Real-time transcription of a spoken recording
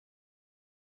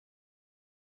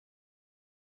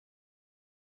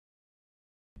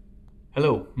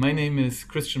Hello, my name is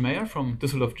Christian Meyer from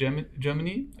Düsseldorf,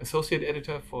 Germany, Associate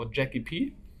Editor for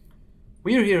JACC.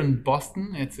 We are here in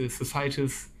Boston at the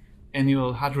Society's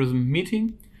annual heart rhythm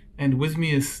meeting, and with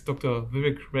me is Dr.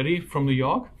 Vivek Reddy from New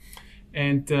York.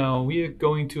 And we are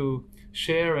going to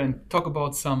share and talk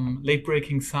about some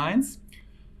late-breaking science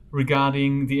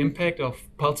regarding the impact of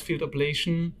pulse field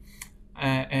ablation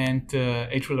and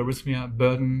atrial arrhythmia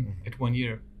burden at 1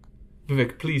 year.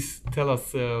 Vivek, please tell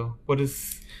us what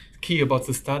is key about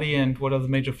the study and what are the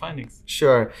major findings?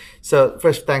 Sure. So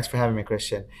first, thanks for having me,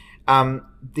 Christian.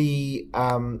 The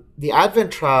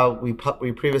Advent trial we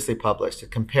previously published,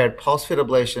 it compared pulse field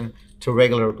ablation to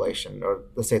regular ablation, or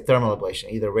let's say thermal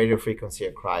ablation, either radiofrequency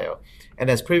or cryo.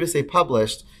 And as previously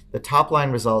published, the top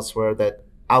line results were that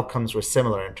outcomes were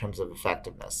similar in terms of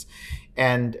effectiveness.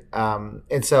 And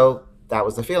so that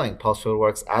was the feeling. Pulse field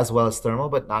works as well as thermal,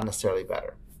 but not necessarily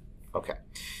better. Okay.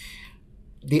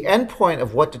 The endpoint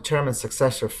of what determines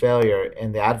success or failure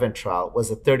in the Advent trial was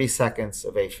the 30 seconds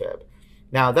of AFib.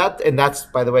 Now that's,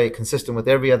 by the way, consistent with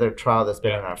every other trial that's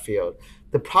been in our field.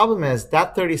 The problem is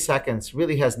that 30 seconds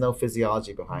really has no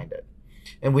physiology behind it.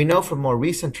 And we know from more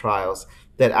recent trials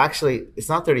that actually it's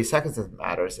not 30 seconds that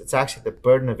matters, it's actually the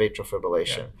burden of atrial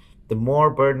fibrillation. Yeah. The more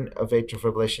burden of atrial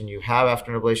fibrillation you have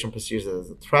after an ablation procedure,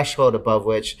 there's a threshold above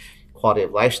which quality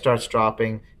of life starts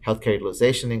dropping, healthcare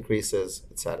utilization increases,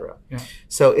 et cetera. Yeah.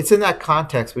 So it's in that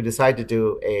context we decided to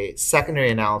do a secondary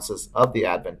analysis of the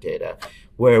Advent data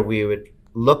where we would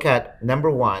look at, number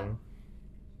one,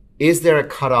 is there a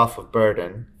cutoff of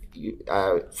burden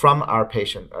from our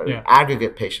patient, or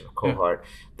aggregate patient cohort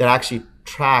that actually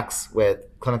tracks with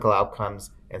clinical outcomes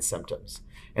and symptoms?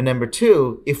 And number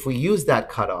two, if we use that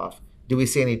cutoff, do we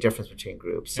see any difference between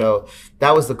groups? So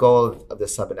that was the goal of the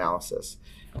sub-analysis.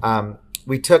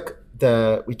 We took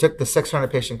the 600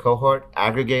 patient cohort,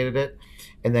 aggregated it,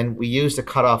 and then we used a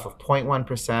cutoff of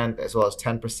 0.1% as well as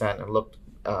 10% and looked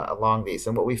along these.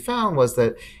 And what we found was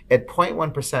that at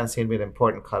 0.1% seemed to be an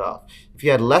important cutoff. If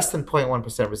you had less than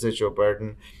 0.1% residual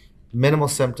burden, minimal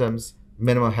symptoms,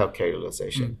 minimal healthcare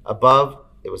utilization. Above,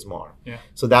 it was more. Yeah.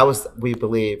 So that was, we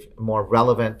believe, a more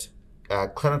relevant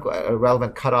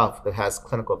relevant cutoff that has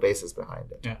clinical basis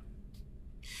behind it. Yeah.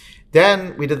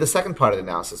 Then we did the second part of the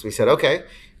analysis. We said, okay,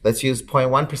 let's use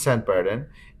 0.1% burden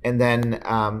and then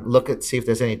see if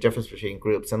there's any difference between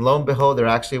groups. And lo and behold, there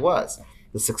actually was.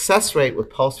 The success rate with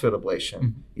pulse field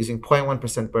ablation using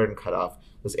 0.1% burden cutoff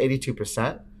was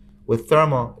 82%. With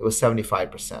thermal, it was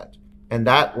 75%. And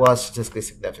that was statistically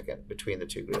significant between the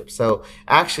two groups. So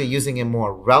actually using a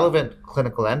more relevant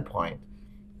clinical endpoint,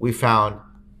 we found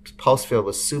pulse field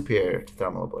was superior to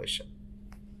thermal ablation.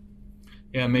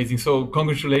 Yeah, amazing. So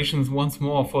congratulations once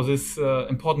more for this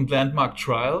important landmark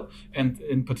trial, and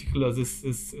in particular this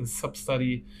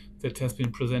sub-study that has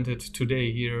been presented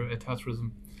today here at Heart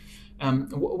Rhythm.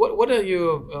 What are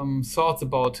your thoughts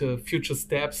about future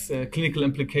steps, clinical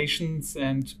implications,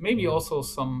 and maybe also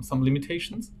some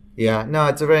limitations? Yeah, no,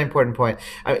 it's a very important point.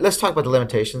 Let's talk about the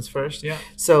limitations first. Yeah.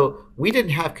 So we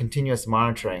didn't have continuous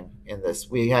monitoring in this.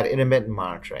 We had intermittent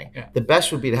monitoring. Yeah. The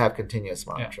best would be to have continuous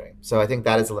monitoring. Yeah. So I think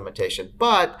that is a limitation.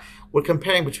 But we're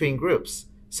comparing between groups.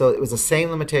 So it was the same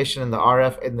limitation in the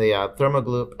RF, in the thermal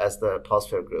group as the pulse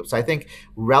field group. So I think,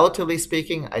 relatively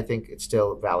speaking, I think it's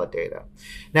still valid data.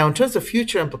 Now, in terms of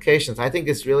future implications, I think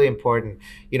it's really important.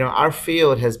 You know, our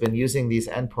field has been using these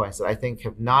endpoints that I think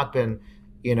have not been,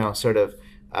 you know, sort of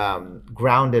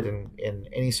grounded in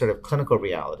any sort of clinical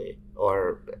reality,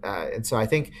 and so I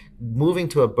think moving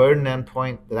to a burden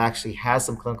endpoint that actually has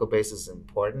some clinical basis is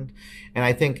important. And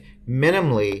I think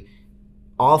minimally,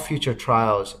 all future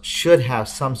trials should have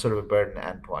some sort of a burden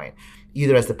endpoint,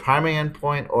 either as the primary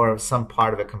endpoint or some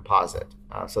part of a composite.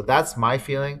 So that's my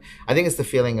feeling. I think it's the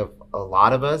feeling of a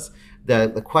lot of us.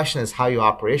 The question is how you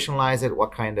operationalize it,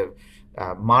 what kind of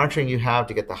monitoring you have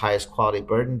to get the highest quality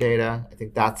burden data. I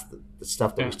think that's the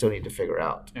stuff that we still need to figure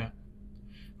out. Yeah,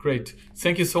 great.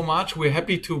 Thank you so much. We're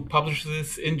happy to publish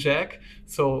this in JACC.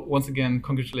 So once again,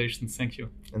 congratulations. Thank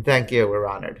you. And thank you. We're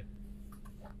honored.